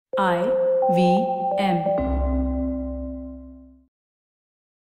IVM.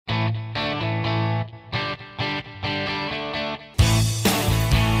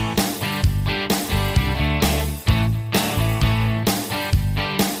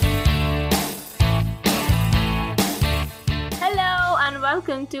 Hello and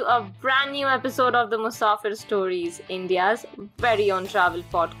welcome to a brand new episode of the Musafir Stories, India's very own travel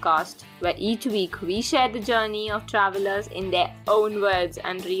podcast, where each week we share the journey of travelers in their own words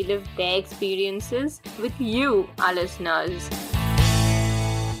and relive their experiences with you, our listeners.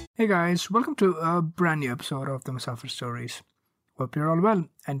 Hey guys, welcome to a brand new episode of the Musafir Stories. Hope you're all well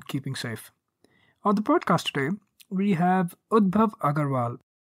and keeping safe. On the podcast today, we have Udbhav Agarwal,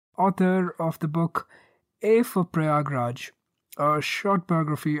 author of the book A for Prayagraj, a short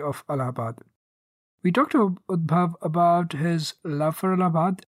biography of Allahabad. We talked to Udbhav about his love for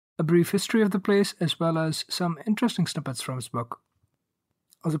Allahabad, a brief history of the place, as well as some interesting snippets from his book.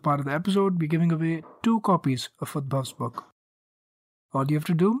 As a part of the episode, we're giving away 2 copies of Udbhav's book. All you have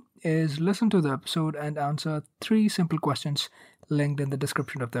to do is listen to the episode and answer 3 simple questions linked in the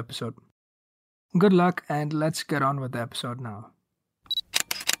description of the episode. Good luck, and let's get on with the episode now.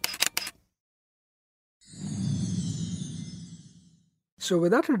 So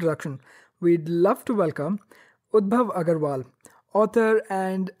with that introduction, we'd love to welcome Udbhav Agarwal, author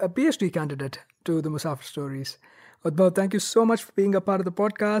and a PhD candidate to the Musafir Stories. Udbhav, thank you so much for being a part of the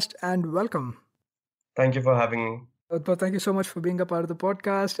podcast and welcome. Thank you for having me. Udbhav, thank you so much for being a part of the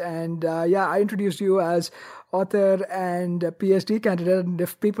podcast. And I introduced you as author and a PhD candidate. And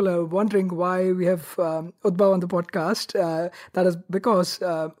if people are wondering why we have Udbhav on the podcast, that is because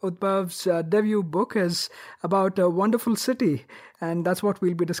Udbhav's debut book is about a wonderful city. And that's what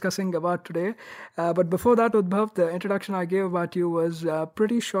we'll be discussing about today. But before that, Udbhav, the introduction I gave about you was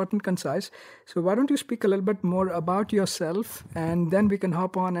pretty short and concise. So why don't you speak a little bit more about yourself, and then we can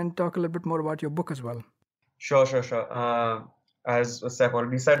hop on and talk a little bit more about your book as well. Sure. As Seth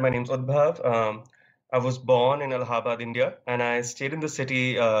already said, my name's Udbhav. I was born in Allahabad, India, and I stayed in the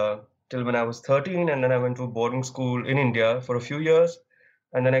city till when I was 13, and then I went to boarding school in India for a few years,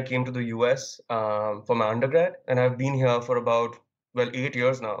 and then I came to the US for my undergrad, and I've been here for about, 8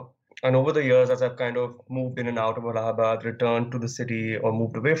 years now. And over the years, as I've kind of moved in and out of Allahabad, returned to the city or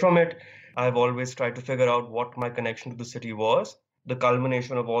moved away from it, I've always tried to figure out what my connection to the city was. The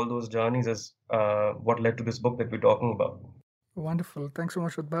culmination of all those journeys is what led to this book that we're talking about. Wonderful. Thanks so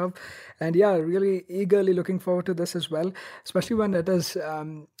much, Udbhav. And really eagerly looking forward to this as well, especially when it is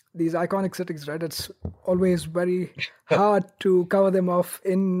these iconic cities, right? It's always very hard to cover them off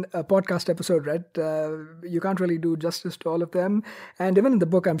in a podcast episode, right? You can't really do justice to all of them. And even in the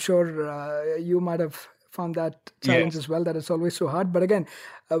book, I'm sure you might have found that challenge as well, that it's always so hard. But again,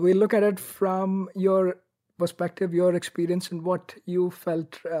 we look at it from your perspective, your experience, and what you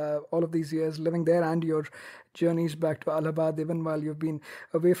felt all of these years living there, and your journeys back to Allahabad, even while you've been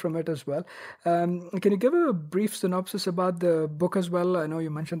away from it as well. Can you give a brief synopsis about the book as well? I know you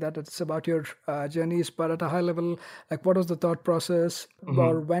mentioned that it's about your journeys, but at a high level, like what was the thought process,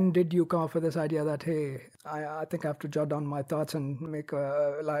 or when did you come up with this idea that, hey, I think I have to jot down my thoughts and make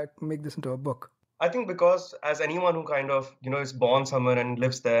this into a book? I think because as anyone who kind of, is born somewhere and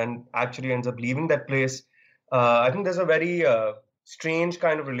lives there and actually ends up leaving that place, I think there's a very strange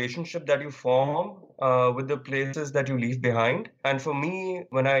kind of relationship that you form with the places that you leave behind. And for me,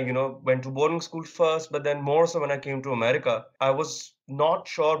 when I, went to boarding school first, but then more so when I came to America, I was not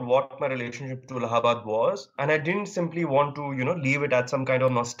sure what my relationship to Allahabad was. And I didn't simply want to, leave it at some kind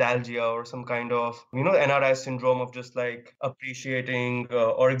of nostalgia or some kind of, NRI syndrome of just like appreciating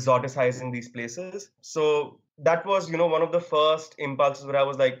or exoticizing these places. So that was, one of the first impulses where I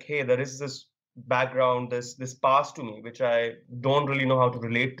was like, hey, there is this background, this past to me, which I don't really know how to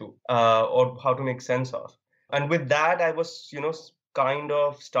relate to or how to make sense of. And with that, I was, kind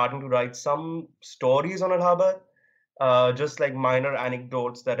of starting to write some stories on Allahabad, just like minor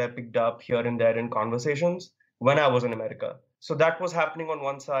anecdotes that I picked up here and there in conversations when I was in America. So that was happening on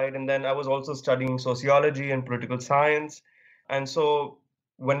one side. And then I was also studying sociology and political science. And so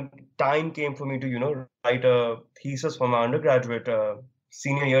when time came for me to, write a thesis for my undergraduate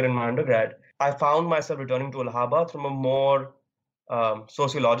senior year in my undergrad, I found myself returning to Allahabad from a more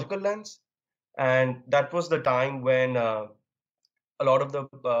sociological lens. And that was the time when a lot of the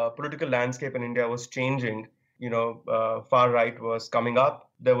political landscape in India was changing. Far right was coming up.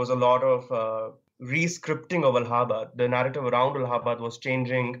 There was a lot of re-scripting of Allahabad. The narrative around Allahabad was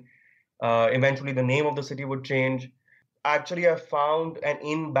changing. Eventually, the name of the city would change. Actually, I found an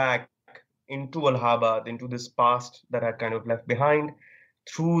in back into Allahabad, into this past that I had kind of left behind,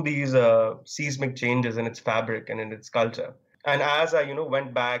 through these seismic changes in its fabric and in its culture. And as I,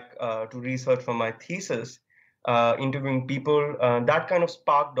 went back to research for my thesis, interviewing people, that kind of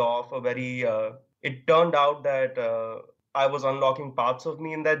sparked off a very. It turned out that I was unlocking parts of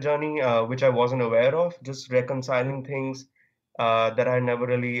me in that journey, which I wasn't aware of, just reconciling things that I never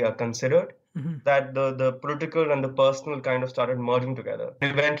really considered. That the political and the personal kind of started merging together.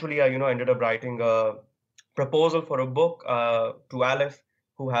 Eventually, I, ended up writing a proposal for a book to Aleph,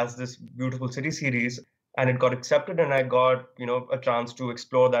 who has this beautiful city series, and it got accepted, and I got a chance to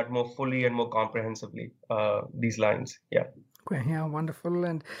explore that more fully and more comprehensively. These lines, yeah. Okay, yeah, wonderful.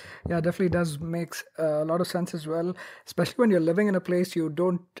 And yeah, definitely does makes a lot of sense as well, especially when you're living in a place you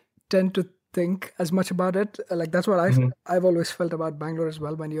don't tend to think as much about it. Like that's what I've always felt about Bangalore as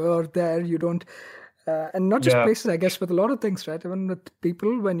well. When you're there, you don't, and not just Yeah. places, I guess, with a lot of things, right? Even with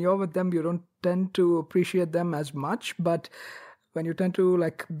people, when you're with them, you don't tend to appreciate them as much. But when you tend to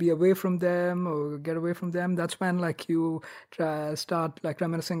like be away from them or get away from them, that's when like you start like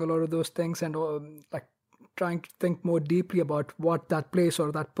reminiscing a lot of those things and like trying to think more deeply about what that place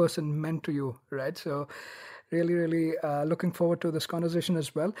or that person meant to you, right? So really looking forward to this conversation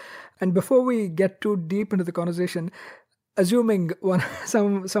as well. And before we get too deep into the conversation, assuming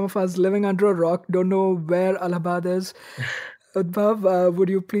some of us living under a rock don't know where Allahabad is, Udbhav, would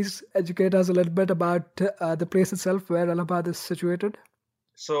you please educate us a little bit about the place itself, where Allahabad is situated?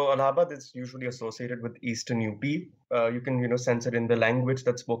 So Allahabad is usually associated with Eastern UP. You can, sense it in the language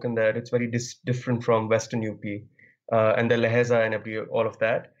that's spoken there. It's very different from Western UP, and the Leheza and all of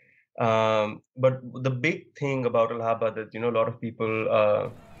that. But the big thing about Allahabad that, a lot of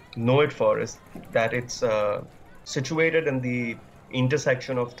people know it for is that it's situated in the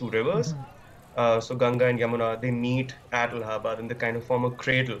intersection of two rivers. So Ganga and Yamuna, they meet at Allahabad and they kind of form a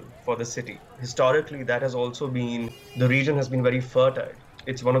cradle for the city. Historically, that has also been, the region has been very fertile.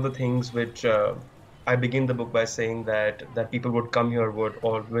 It's one of the things which I begin the book by saying that people would come here would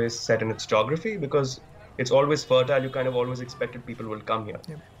always set in its geography, because it's always fertile. You kind of always expected people will come here.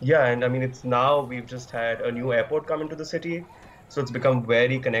 Yeah, and I mean, it's now we've just had a new airport come into the city. So it's become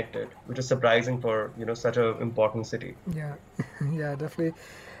very connected, which is surprising for, such an important city. Yeah, yeah, definitely.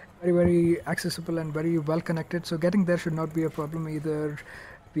 Very accessible and very well connected. So getting there should not be a problem either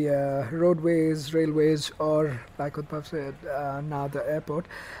via roadways, railways, or like Udbhav said, now the airport.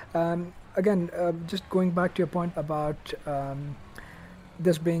 Again, just going back to your point about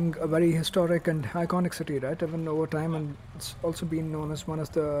this being a very historic and iconic city, right? Even over time, and it's also been known as one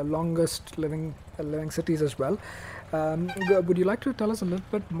of the longest living cities as well. Would you like to tell us a little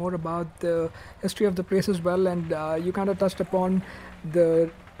bit more about the history of the place as well? And you kind of touched upon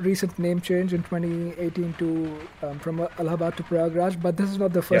the recent name change in 2018 to from Allahabad to Prayagraj, but this is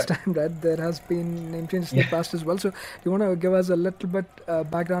not the first time, right? There has been name changes in the past as well. So do you want to give us a little bit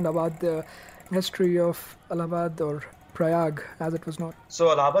background about the history of Allahabad, or Prayag as it was known?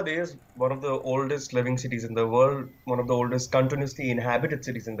 So Allahabad is one of the oldest living cities in the world, one of the oldest continuously inhabited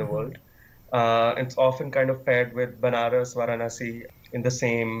cities in the world. It's often kind of paired with Banaras, Varanasi in the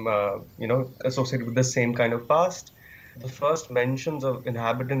same, associated with the same kind of past. The first mentions of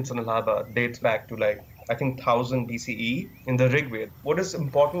inhabitants in Allahabad dates back to I think 1000 BCE in the Rig Veda. What is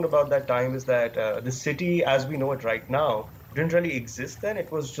important about that time is that the city as we know it right now didn't really exist then.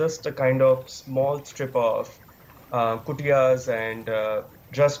 It was just a kind of small strip of kutiyas and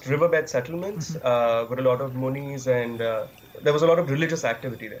just riverbed settlements with a lot of munis, and there was a lot of religious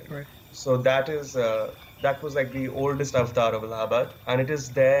activity there. Right. So that was like the oldest avatar of Allahabad, and it is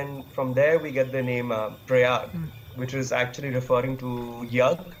then from there we get the name Prayag, which is actually referring to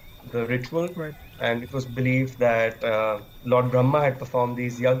Yag, the ritual. Right. And it was believed that Lord Brahma had performed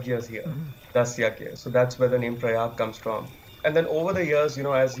these yagyas here, thus yagya. So that's where the name Prayag comes from. And then over the years,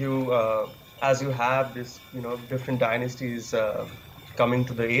 as you have this, different dynasties coming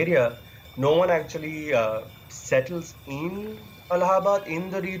to the area, no one actually settles in Allahabad, in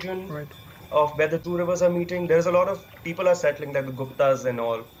the region of where the two rivers are meeting. There's a lot of people are settling, like the Guptas and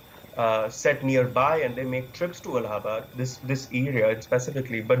all, set nearby, and they make trips to Allahabad, this area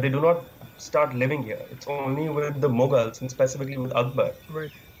specifically, but they do not start living here. It's only with the Mughals, and specifically with Akbar,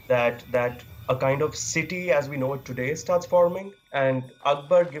 that a kind of city as we know it today starts forming, and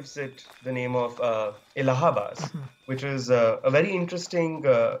Akbar gives it the name of Allahabad, which is a very interesting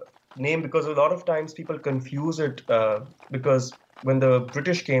name, because a lot of times people confuse it because when the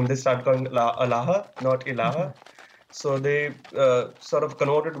British came, they started calling Allaha, not Ilaha. So they sort of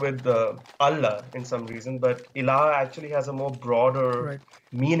connoted with Allah in some reason, but Ilaha actually has a more broader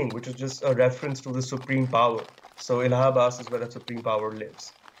meaning, which is just a reference to the supreme power. So Allahabad is where the supreme power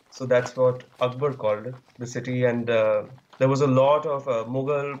lives. So that's what Akbar called it, the city, and there was a lot of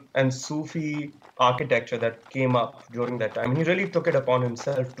Mughal and Sufi architecture that came up during that time. And he really took it upon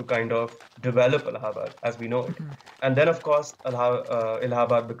himself to kind of develop Allahabad as we know it. And then, of course,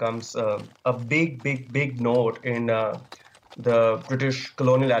 Allahabad becomes a big node in the British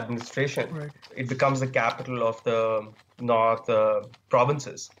colonial administration. Right. It becomes the capital of the north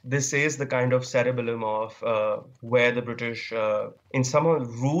provinces. This is the kind of cerebellum of where the British, in somehow,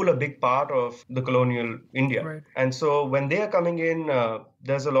 rule a big part of the colonial India. Right. And so when they are coming in,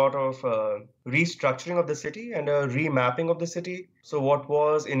 there's a lot of restructuring of the city and a remapping of the city. So what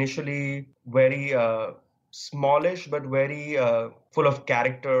was initially very smallish but very full of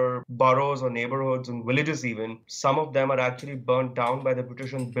character boroughs or neighborhoods and villages even, some of them are actually burnt down by the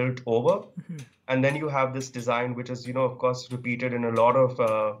British and built over. And then you have this design, which is, of course, repeated in a lot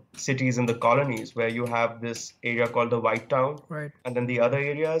of cities in the colonies, where you have this area called the White Town, Right. and then the other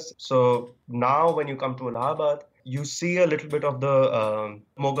areas. So now when you come to Allahabad, you see a little bit of the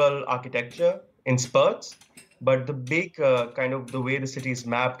Mughal architecture in spurts, but the big kind of the way the city is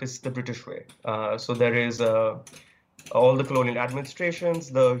mapped is the British way. So there is all the colonial administrations,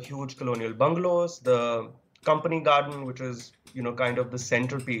 the huge colonial bungalows, the company garden, which is kind of the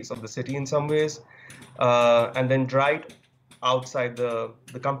centerpiece of the city in some ways, and then right outside the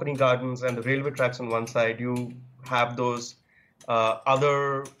company gardens and the railway tracks on one side, you have those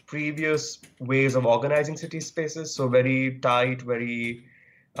other previous ways of organizing city spaces. So very tight, very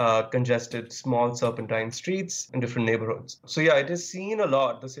congested, small serpentine streets in different neighborhoods. So yeah, it has seen a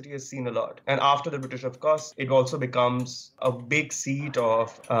lot. The city has seen a lot. And after the British, of course, it also becomes a big seat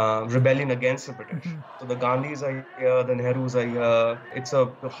of rebellion against the British. So the Gandhis are here, the Nehrus are here. It's a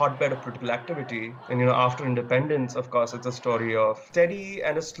hotbed of political activity. And after independence, of course, it's a story of steady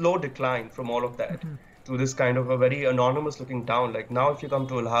and a slow decline from all of that. To this kind of a very anonymous looking town. Like now, if you come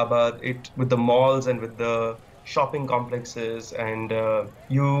to Allahabad, with the malls and with the shopping complexes, and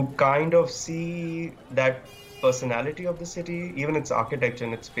you kind of see that personality of the city, even its architecture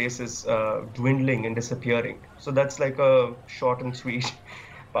and its space is dwindling and disappearing. So that's like a short and sweet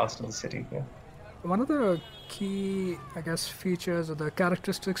past of the city. Yeah. One of the key, I guess, features or the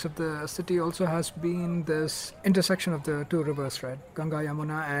characteristics of the city also has been this intersection of the two rivers, right? Ganga,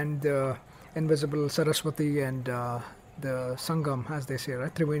 Yamuna, and the invisible Saraswati and the Sangam, as they say,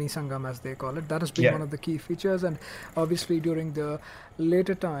 right? Triveni Sangam, as they call it. That has been one of the key features. And obviously during the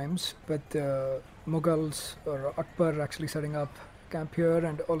later times, with Mughals or Akbar actually setting up camp here,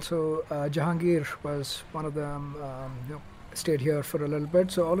 and also Jahangir was one of them, stayed here for a little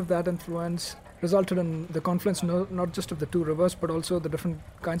bit. So all of that influence resulted in the confluence not just of the two rivers, but also the different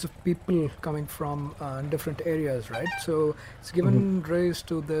kinds of people coming from different areas, right? So it's given rise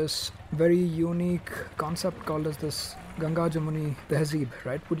to this very unique concept called as this Ganga Jamuni Tehzeeb,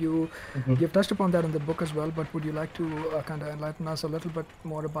 right? Would you, you've touched upon that in the book as well, but would you like to kind of enlighten us a little bit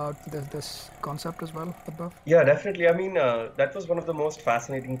more about this concept as well, Udbhav? Yeah, definitely. I mean, that was one of the most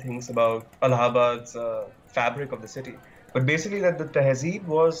fascinating things about Allahabad's fabric of the city. But basically, that the Tehzeeb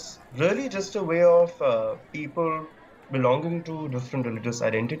was really just a way of people belonging to different religious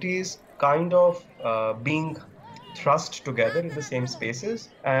identities kind of being thrust together in the same spaces,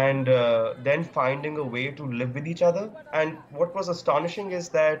 and then finding a way to live with each other. And what was astonishing is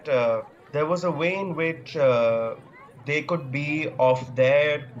that there was a way in which they could be of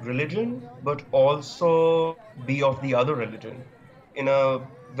their religion, but also be of the other religion in a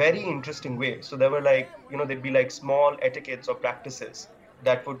very interesting way. So there were there'd be like small etiquettes or practices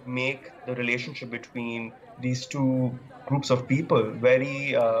that would make the relationship between these two groups of people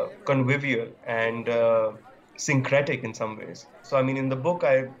very convivial and syncretic in some ways. So I mean, in the book,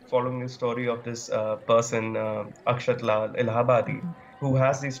 I'm following the story of this person, Akshat Lal Allahabadi, who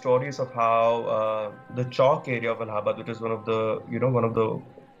has these stories of how the Chowk area of Allahabad, which is one of the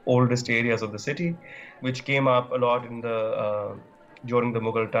oldest areas of the city, which came up a lot in the during the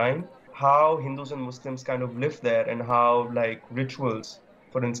Mughal time, how Hindus and Muslims kind of lived there, and how like rituals,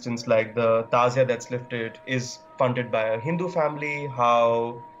 for instance, like the tazia that's lifted is funded by a Hindu family,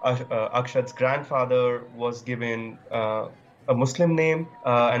 how Akshat's grandfather was given a Muslim name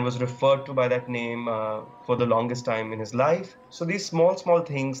and was referred to by that name for the longest time in his life. So these small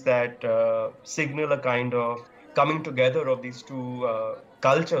things that signal a kind of coming together of these two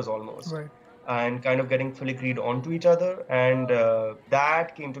cultures almost. Right. And kind of getting filigreed onto each other, and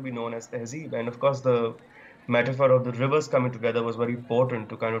that came to be known as Tehzeeb. And of course, the metaphor of the rivers coming together was very important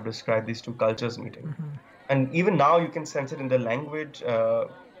to kind of describe these two cultures meeting. And even now, you can sense it in the language.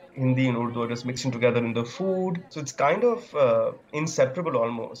 Hindi and Urdu are just mixing together in the food. So it's kind of inseparable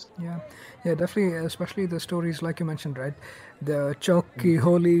almost. Yeah, definitely, especially the stories like you mentioned, right? The Chowki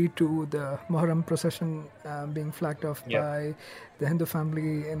Holi to the Muharram procession being flagged off Yeah. by the Hindu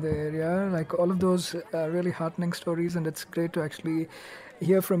family in the area. Like all of those really heartening stories, and it's great to actually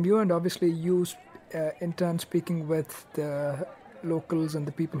hear from you, and obviously you in turn speaking with the locals and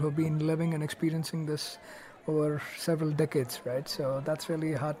the people who've been living and experiencing this over several decades, right? So that's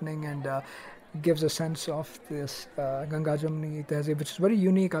really heartening and gives a sense of this Ganga Jamni Tehzeeb, which is very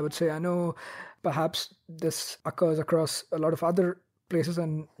unique, I would say. I know perhaps this occurs across a lot of other places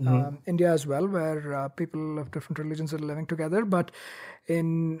in India as well, where people of different religions are living together. But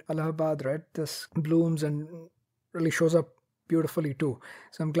in Allahabad, right, this blooms and really shows up beautifully too.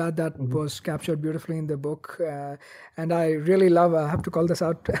 So I'm glad that was captured beautifully in the book. And I really love, I have to call this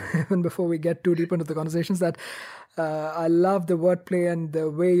out even before we get too deep into the conversations, that I love the wordplay and the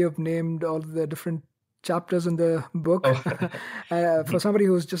way you've named all the different chapters in the book. For somebody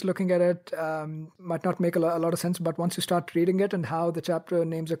who's just looking at it, might not make a lot of sense, but once you start reading it and how the chapter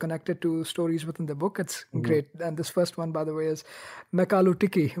names are connected to stories within the book, it's great. And this first one, by the way, is Mekalu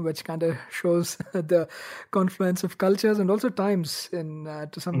Tiki, which kind of shows the confluence of cultures and also times in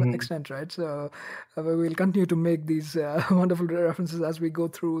to some extent, right? So we'll continue to make these wonderful references as we go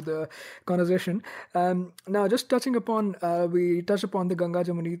through the conversation. Now, just touching upon, we touched upon the Ganga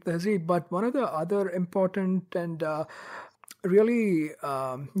Jamuni Tehzeeb, but one of the other important and really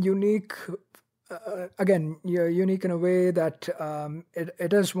unique, again, unique in a way that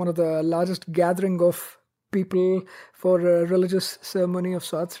it is one of the largest gathering of people for a religious ceremony of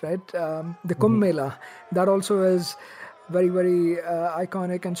sorts, right? The Kumbh Mela, that also is very, very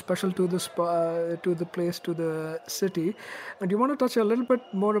iconic and special to this to the place, to the city. And do you want to touch a little bit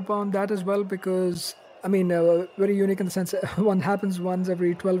more upon that as well? Because I mean, very unique in the sense one happens once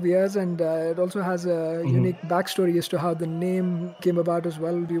every 12 years, and it also has a unique backstory as to how the name came about as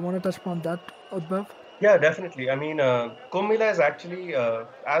well. Do you want to touch upon that, Udbhav? Yeah, definitely. I mean, Kumbh Mela is actually,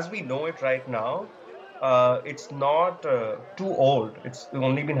 as we know it right now, it's not too old. It's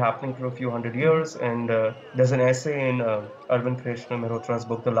only been happening for a few hundred years. And there's an essay in Arvind Krishna Mehrotra's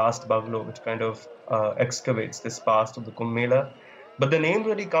book, The Last Bungalow, which kind of excavates this past of the Kumbh Mela. But the name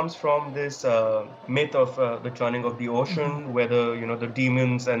really comes from this myth of the churning of the ocean, where the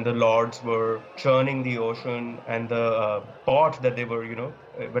demons and the lords were churning the ocean, and the pot that they were,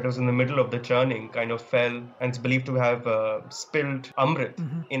 but it was in the middle of the churning, kind of fell, and it's believed to have spilled Amrit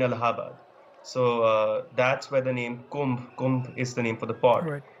in Allahabad. So that's where the name Kumbh is the name for the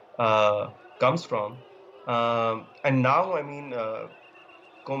pot, comes from. And now, I mean,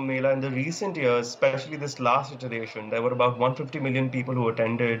 Kumbh Mela in the recent years, especially this last iteration, there were about 150 million people who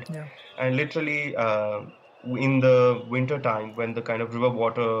attended. Yeah. And literally in the winter time, when the kind of river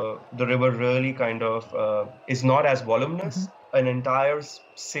water, the river really kind of is not as voluminous, an entire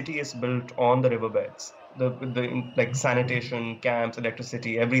city is built on the riverbeds. Like sanitation, camps,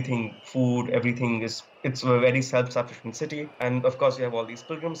 electricity, everything, food, everything it's a very self-sufficient city. And of course, you have all these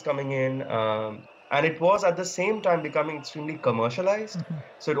pilgrims coming in. And it was at the same time becoming extremely commercialized.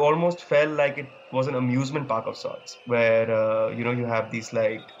 So it almost felt like it was an amusement park of sorts, where, you have these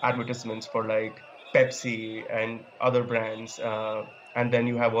like advertisements for like Pepsi and other brands. And then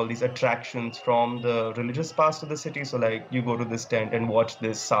you have all these attractions from the religious past of the city. So like you go to this tent and watch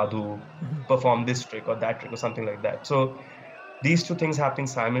this sadhu perform this trick or that trick or something like that. So these two things happening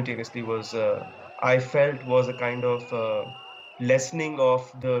simultaneously was, I felt, was a kind of lessening of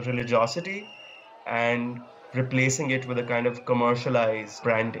the religiosity and replacing it with a kind of commercialized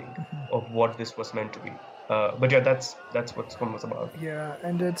branding of what this was meant to be. But yeah, that's what Kumbh was about. Yeah,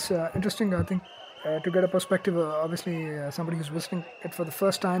 and it's interesting, I think, to get a perspective. Obviously, somebody who's visiting it for the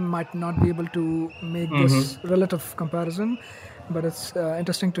first time might not be able to make this relative comparison, but it's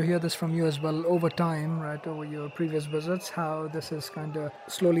interesting to hear this from you as well over time, right, over your previous visits, how this is kind of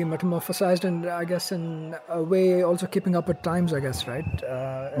slowly metamorphosized, and I guess in a way also keeping up with times, I guess, right?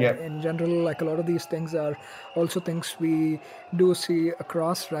 In general, like a lot of these things are also things we do see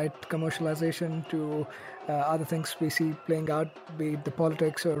across, right? Commercialization to other things we see playing out, be it the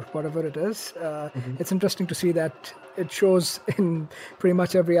politics or whatever it is. It's interesting to see that it shows in pretty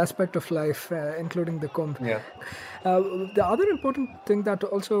much every aspect of life, including the Kumbh. The other important thing that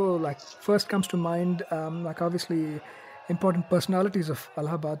also like first comes to mind, like obviously important personalities of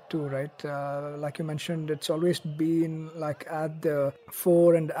Allahabad too, right? Like you mentioned, it's always been like at the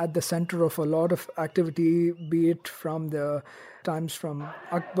fore and at the center of a lot of activity, be it from the times from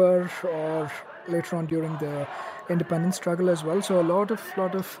Akbar or later on during the independence struggle as well. So a lot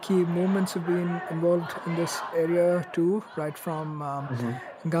of key movements have been involved in this area too, right from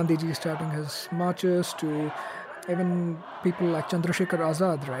Gandhiji starting his marches to even people like Chandrasekhar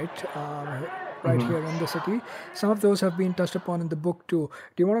Azad, right? Right here in the city. Some of those have been touched upon in the book too.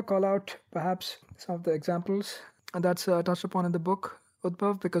 Do you want to call out perhaps some of the examples that's touched upon in the book,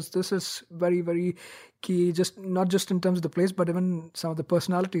 Udbhav? Because this is very, very key, just not just in terms of the place, but even some of the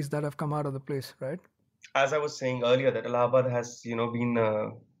personalities that have come out of the place, right? As I was saying earlier, that Allahabad has, been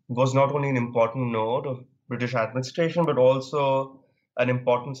was not only an important node of British administration, but also an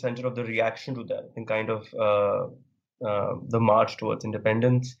important center of the reaction to that and kind of the march towards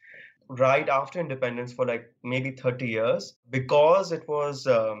independence. Right after independence, for like maybe 30 years, because it was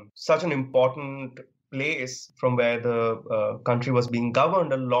such an important place from where the country was being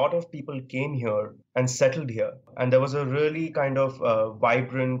governed, a lot of people came here and settled here. And there was a really kind of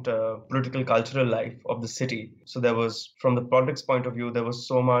vibrant political cultural life of the city. So there was, from the politics point of view, there was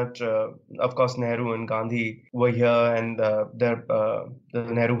so much, of course, Nehru and Gandhi were here, and the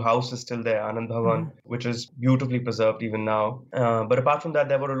Nehru house is still there, Anand Bhavan, which is beautifully preserved even now. But apart from that,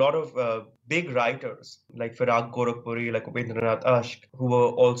 there were a lot of big writers like Firaq Gorakhpuri, like Upendranath Ashk, who were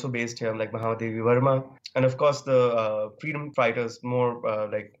also based here, like Mahadevi Verma. And of course, the freedom fighters, more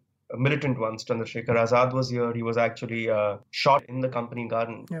like militant ones. Chandrasekhar Azad was here. He was actually shot in the Company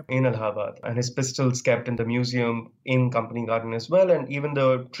Garden in Allahabad, and his pistols kept in the museum in Company Garden as well. And even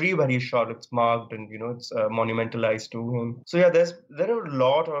the tree where he shot, it's marked and it's monumentalized to him. So yeah, there are a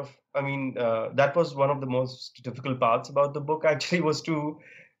lot of. I mean, that was one of the most difficult parts about the book. Actually, was to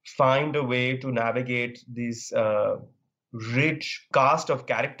find a way to navigate these rich cast of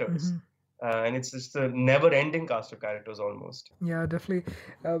characters. And it's just a never-ending cast of characters almost. Yeah, definitely.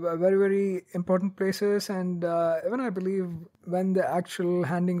 Very, very important places. And even I believe when the actual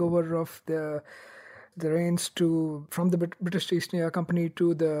handing over of the reins from the British East India Company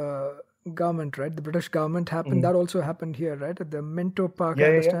to the government, right? The British government happened. That also happened here, right? At the Minto Park, I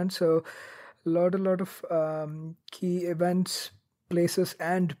understand. So a lot of key events, places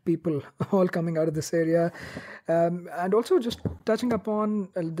and people all coming out of this area, and also just touching upon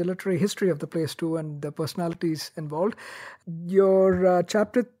the literary history of the place too and the personalities involved. Your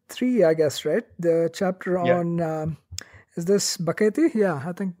chapter 3, I guess, right? The chapter on is this Baketi? Yeah,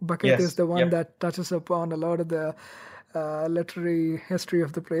 I think Baketi is the one that touches upon a lot of the literary history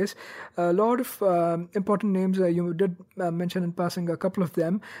of the place. A lot of important names. You did mention in passing a couple of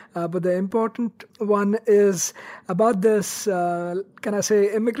them, but the important one is about this, can I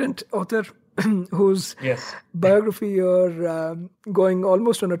say, immigrant author whose biography you're going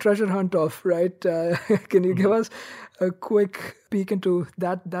almost on a treasure hunt of, right? Can you give us a quick peek into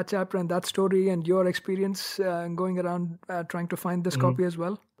that chapter and that story and your experience going around trying to find this copy as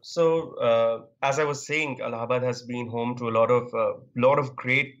well? So, as I was saying, Allahabad has been home to a lot of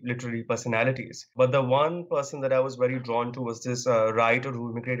great literary personalities. But the one person that I was very drawn to was this writer who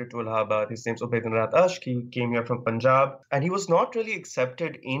immigrated to Allahabad. His name's Upendranath Ashk. He came here from Punjab, and he was not really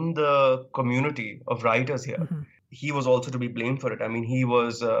accepted in the community of writers here. He was also to be blamed for it. I mean, he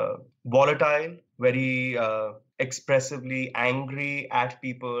was volatile, very expressively angry at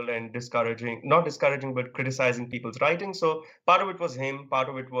people and not discouraging, but criticizing people's writing. So part of it was him, part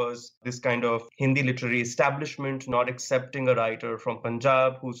of it was this kind of Hindi literary establishment not accepting a writer from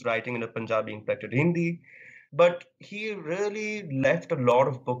Punjab who's writing in a Punjabi inflected Hindi. But he really left a lot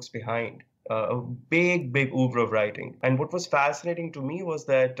of books behind. A big oeuvre of writing. And what was fascinating to me was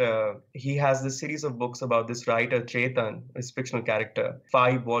that he has this series of books about this writer, Chetan, his fictional character,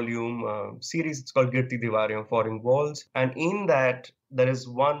 5-volume series. It's called Girti Diwareon, Foreign Walls. And in that, there is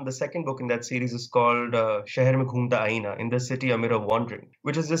the second book in that series is called Sheher Mein Ghoomta Aina, In the City Amid of Wandering,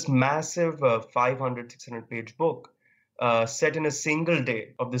 which is this massive 500, 600 page book. Set in a single day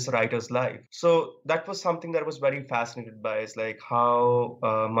of this writer's life. So that was something that I was very fascinated by, is like how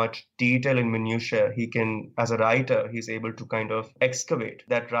much detail and minutiae he can, as a writer, he's able to kind of excavate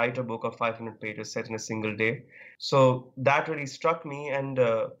that writer book of 500 pages set in a single day. So that really struck me. And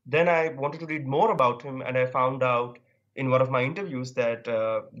then I wanted to read more about him. And I found out in one of my interviews that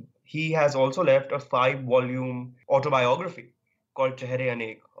he has also left a 5-volume autobiography called Chehre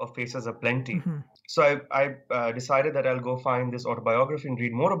Anek, or Faces Aplenty. So I decided that I'll go find this autobiography and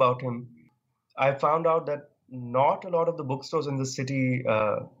read more about him. I found out that not a lot of the bookstores in the city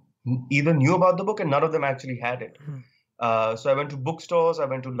either knew about the book, and none of them actually had it. So I went to bookstores, I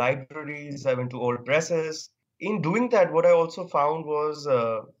went to libraries, I went to old presses. In doing that, what I also found was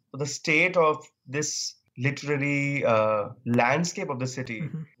the state of this literary landscape of the city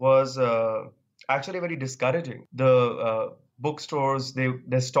was actually very discouraging. The bookstores,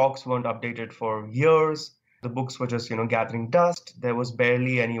 their stocks weren't updated for years. The books were just, gathering dust. There was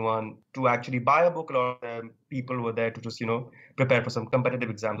barely anyone to actually buy a book. A lot of them, people were there to just, prepare for some competitive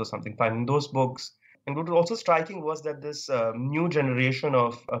exams or something, finding those books. And what was also striking was that this new generation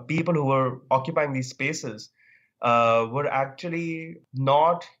of people who were occupying these spaces were actually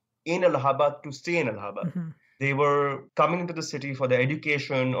not in Allahabad to stay in Allahabad. Mm-hmm. They were coming into the city for their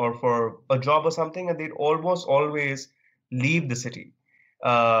education or for a job or something, and they'd almost always leave the city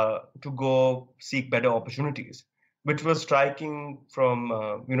to go seek better opportunities, which was striking from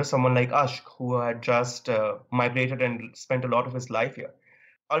someone like Ashk, who had just migrated and spent a lot of his life here.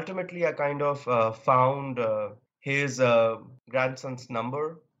 Ultimately, I kind of found his grandson's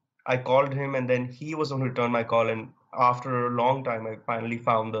number. I called him, and then he was going to return my call. And after a long time, I finally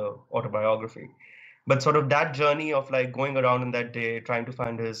found the autobiography. But sort of that journey of like going around in that day, trying to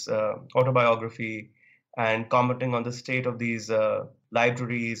find his autobiography and commenting on the state of these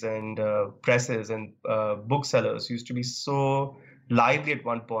libraries and presses and booksellers used to be so lively at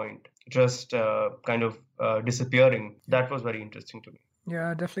one point, just kind of disappearing. That was very interesting to me.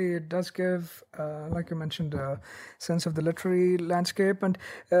 Yeah, definitely. It does give, like you mentioned, a sense of the literary landscape. And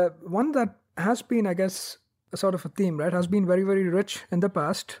one that has been, I guess, a sort of a theme, right? Has been very, very rich in the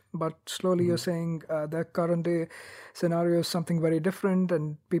past, but slowly you're saying the current day scenario is something very different,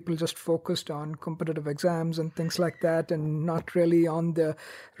 and people just focused on competitive exams and things like that, and not really on the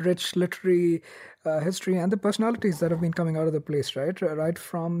rich literary history and the personalities that have been coming out of the place, right? Right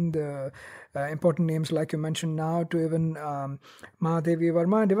from the important names like you mentioned now to even Mahadevi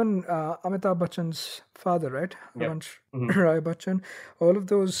Verma and even Amitabh Bachchan's father, right? Yep. Rai Bachchan. All of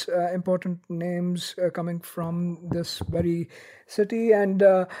those important names coming from this very city. And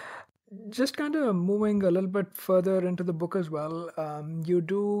just kind of moving a little bit further into the book as well, you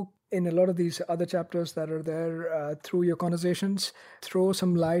do in a lot of these other chapters that are there through your conversations, throw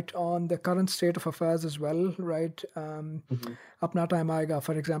some light on the current state of affairs as well, right? Apna Time Aayega,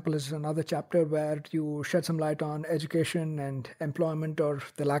 for example, is another chapter where you shed some light on education and employment, or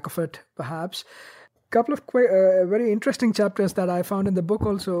the lack of it, perhaps. Couple of very interesting chapters that I found in the book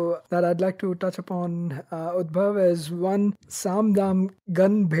also that I'd like to touch upon, Udbhav, is one, Samdam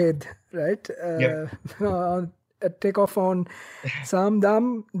Gun Bhed, right? A takeoff on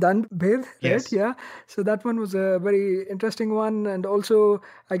Samdam Dan Bhed, right? Yes. Yeah. So that one was a very interesting one, and also,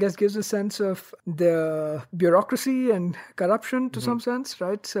 I guess, gives a sense of the bureaucracy and corruption to some sense,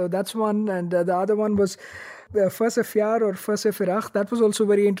 right? So that's one. And the other one was Firse Fyar or Firse Firaq. That was also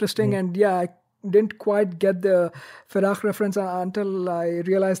very interesting. And yeah, I didn't quite get the Firaq reference until I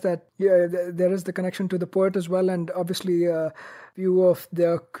realized that there is the connection to the poet as well, and obviously view of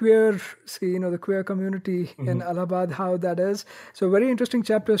the queer scene or the queer community in Allahabad, how that is. So very interesting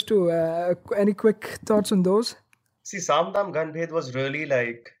chapters too. Any quick thoughts on those? See, Samdam Ganbhed was really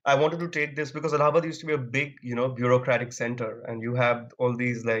like, I wanted to take this because Allahabad used to be a big, bureaucratic center. And you have all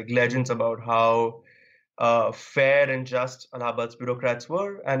these like legends about how fair and just Allahabad's bureaucrats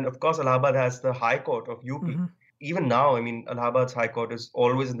were. And of course, Allahabad has the High Court of UP. Even now, I mean, Allahabad's High Court is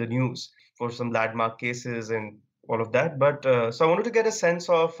always in the news for some landmark cases and all of that. But so I wanted to get a sense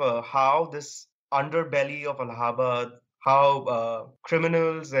of how this underbelly of Allahabad, how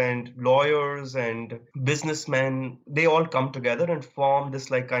criminals and lawyers and businessmen, they all come together and form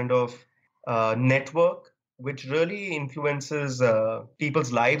this like kind of network, which really influences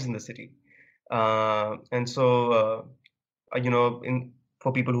people's lives in the city. And so,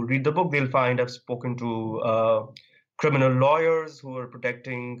 for people who read the book, they'll find I've spoken to criminal lawyers who are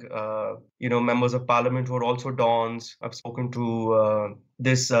protecting, members of parliament who are also dons. I've spoken to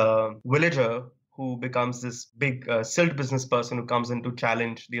this villager who becomes this big silt business person who comes in to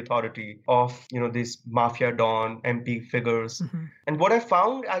challenge the authority of, these mafia don MP figures. And what I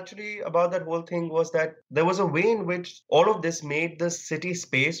found actually about that whole thing was that there was a way in which all of this made the city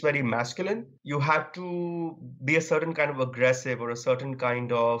space very masculine. You had to be a certain kind of aggressive or a certain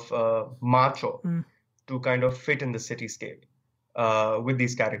kind of macho to kind of fit in the cityscape with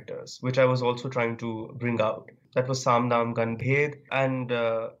these characters, which I was also trying to bring out. That was Samdam Ganbhed. And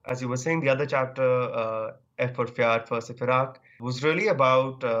as you were saying, the other chapter, F for Fyar, Firse Firaq, was really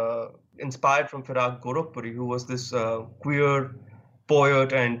about, inspired from Firaq Gorakhpuri, who was this queer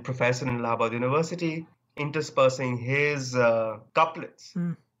poet and professor in Allahabad University, interspersing his couplets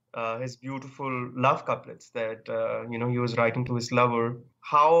his beautiful love couplets that he was writing to his lover,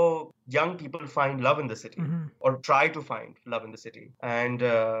 how young people find love in the city or try to find love in the city. And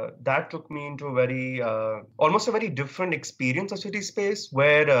that took me into a very almost a very different experience of city space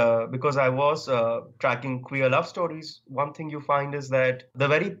where because I was tracking queer love stories, one thing you find is that the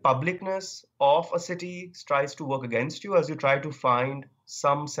very publicness of a city tries to work against you as you try to find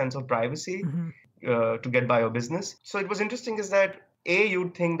some sense of privacy to get by your business. So it was interesting is that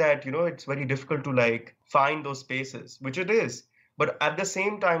you'd think that it's very difficult to like find those spaces, which it is. But at the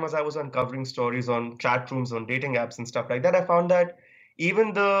same time, as I was uncovering stories on chat rooms, on dating apps and stuff like that, I found that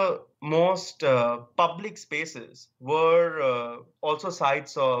even the most public spaces were also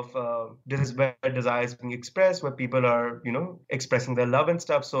sites of where desires being expressed, where people are, expressing their love and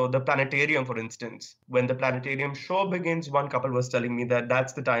stuff. So the planetarium, for instance, when the planetarium show begins, one couple was telling me that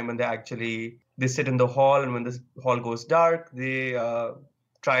that's the time when they sit in the hall, and when the hall goes dark, they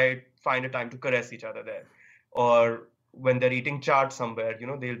find a time to caress each other there. Or when they're eating chaat somewhere,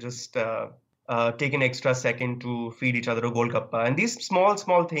 they'll just take an extra second to feed each other a golgappa. And these small,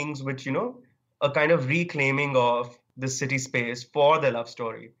 small things, which, a kind of reclaiming of the city space for their love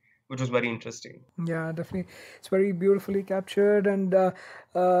story, which was very interesting. Yeah, definitely. It's very beautifully captured, and a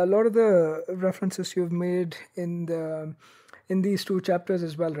lot of the references you've made in these two chapters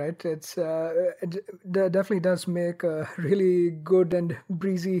as well, right? It definitely does make a really good and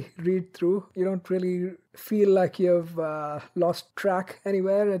breezy read through. You don't really feel like you've lost track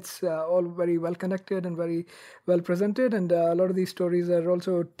anywhere. It's all very well connected and very well presented, and a lot of these stories are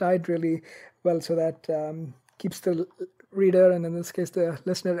also tied really well, so that keeps the reader, and in this case the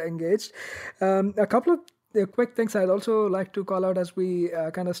listener, engaged. A couple of quick things I'd also like to call out as we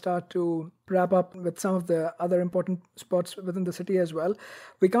kind of start to wrap up with some of the other important spots within the city as well.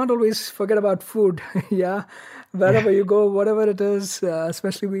 We can't always forget about food. Yeah, wherever you go, whatever it is,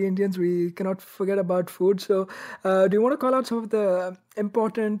 especially we Indians, we cannot forget about food. So do you want to call out some of the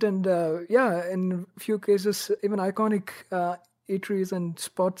important and in a few cases even iconic eateries and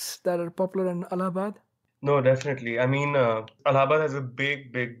spots that are popular in Allahabad? No, definitely. I mean, Allahabad has a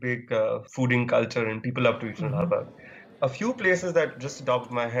big, big, big fooding culture, and people love to eat in Allahabad. A few places that just the top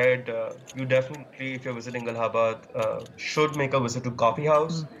of my head, you definitely, if you're visiting Allahabad, should make a visit to Coffee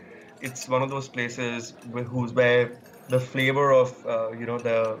House. It's one of those places where the flavor of,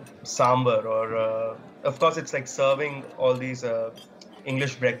 the sambar, or of course, it's like serving all these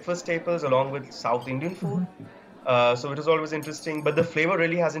English breakfast staples along with South Indian food. So it was always interesting, but the flavor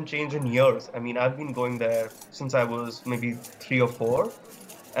really hasn't changed in years. I mean, I've been going there since I was maybe 3 or 4,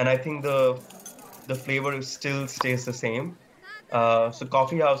 and I think the flavor still stays the same. So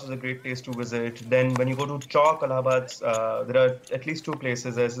Coffee House is a great place to visit. Then when you go to Chowk, Allahabad, there are at least 2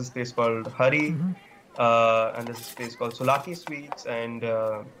 places. There's this place called Hari, and there's this place called Sulaki Sweets, and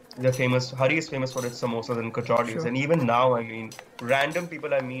they're famous. Hari is famous for its samosas and kachoris. Sure. And even now, I mean, random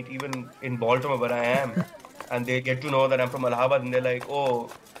people I meet, even in Baltimore where I am, and they get to know that I'm from Allahabad, and they're like, "Oh,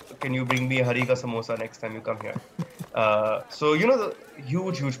 can you bring me a Hari ka samosa next time you come here?" So the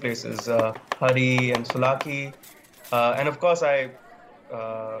huge places, Hari and Sulaki, and of course I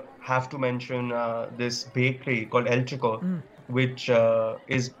have to mention this bakery called El Chico, which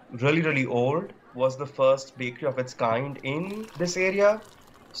is really old. Was the first bakery of its kind in this area.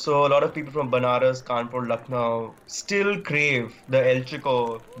 So a lot of people from Banaras, Kanpur, Lucknow still crave the El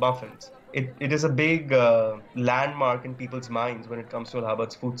Chico muffins. It is a big landmark in people's minds when it comes to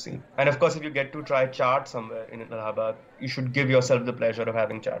Allahabad's food scene. And of course, if you get to try chaat somewhere in Allahabad, you should give yourself the pleasure of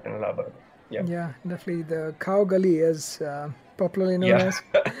having chaat in Allahabad. Yeah, Definitely. The Cow Gully is popularly known as.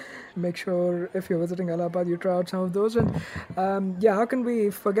 Make sure if you're visiting Allahabad, you try out some of those. And how can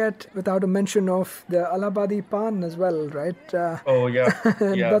we forget without a mention of the Allahabadi Pan as well, right? Oh, yeah.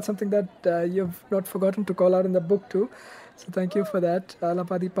 And that's something that you've not forgotten to call out in the book too. So thank you for that.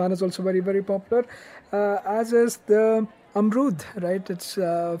 Allahabadi Pan is also very, very popular, as is the Amrud, right? Its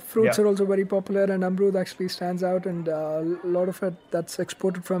fruits are also very popular, and Amrud actually stands out, and a lot of it that's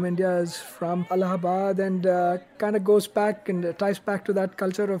exported from India is from Allahabad, and kind of goes back and ties back to that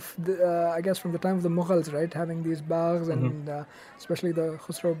culture of, I guess, from the time of the Mughals, right? Having these bags, and especially the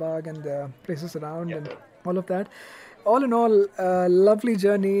Khusro Bagh and the places around and all of that. All in all, lovely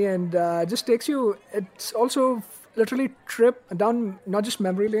journey, and just takes you, it's also literally trip down not just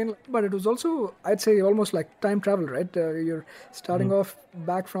memory lane, but it was also, I'd say, almost like time travel, right? You're starting off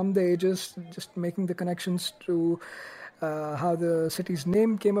back from the ages, just making the connections to how the city's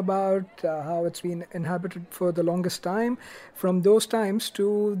name came about, how it's been inhabited for the longest time, from those times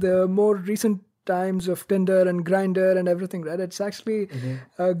to the more recent times of Tinder and Grindr and everything, right? It's actually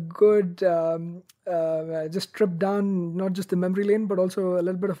a good just trip down not just the memory lane, but also a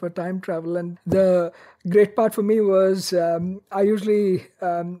little bit of a time travel. And the great part for me was I usually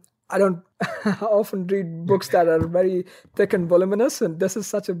I don't often read books that are very thick and voluminous, and this is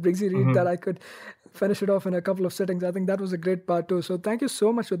such a breezy read that I could finish it off in a couple of sittings. I think that was a great part too. So thank you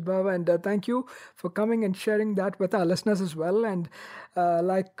so much, Udbhav, and thank you for coming and sharing that with our listeners as well. And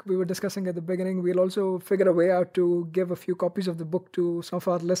like we were discussing at the beginning, we'll also figure a way out to give a few copies of the book to some of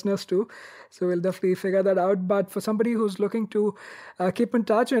our listeners too. So we'll definitely figure that out. But for somebody who's looking to keep in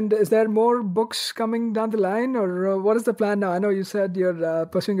touch, and is there more books coming down the line, or what is the plan now? I know you said you're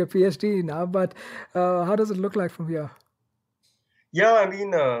pursuing a PhD now, but how does it look like from here? Yeah, I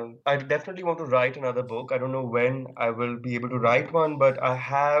mean, I definitely want to write another book. I don't know when I will be able to write one, but I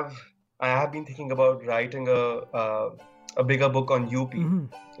have been thinking about writing a bigger book on UP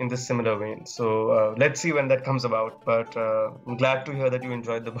in this similar vein. So let's see when that comes about. But I'm glad to hear that you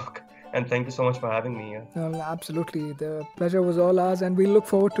enjoyed the book, and thank you so much for having me here. Well, absolutely, the pleasure was all ours, and we look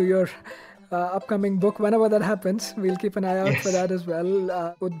forward to your upcoming book whenever that happens. We'll keep an eye out for that as well,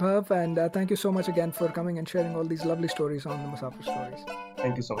 Udbhav, and thank you so much again for coming and sharing all these lovely stories on the Musafir Stories.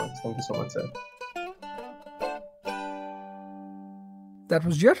 Thank you so much. Thank you so much, sir. That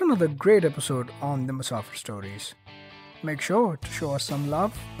was yet another great episode on the Musafir Stories. Make sure to show us some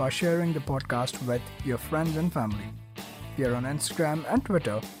love by sharing the podcast with your friends and family. We are on Instagram and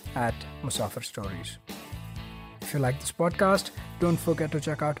Twitter at Musafir Stories. If you like this podcast, don't forget to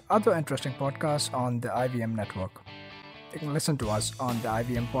check out other interesting podcasts on the IVM network. You can listen to us on the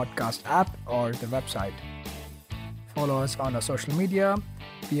IVM podcast app or the website. Follow us on our social media.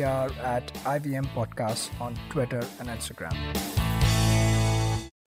 We are at IVM Podcasts on Twitter and Instagram.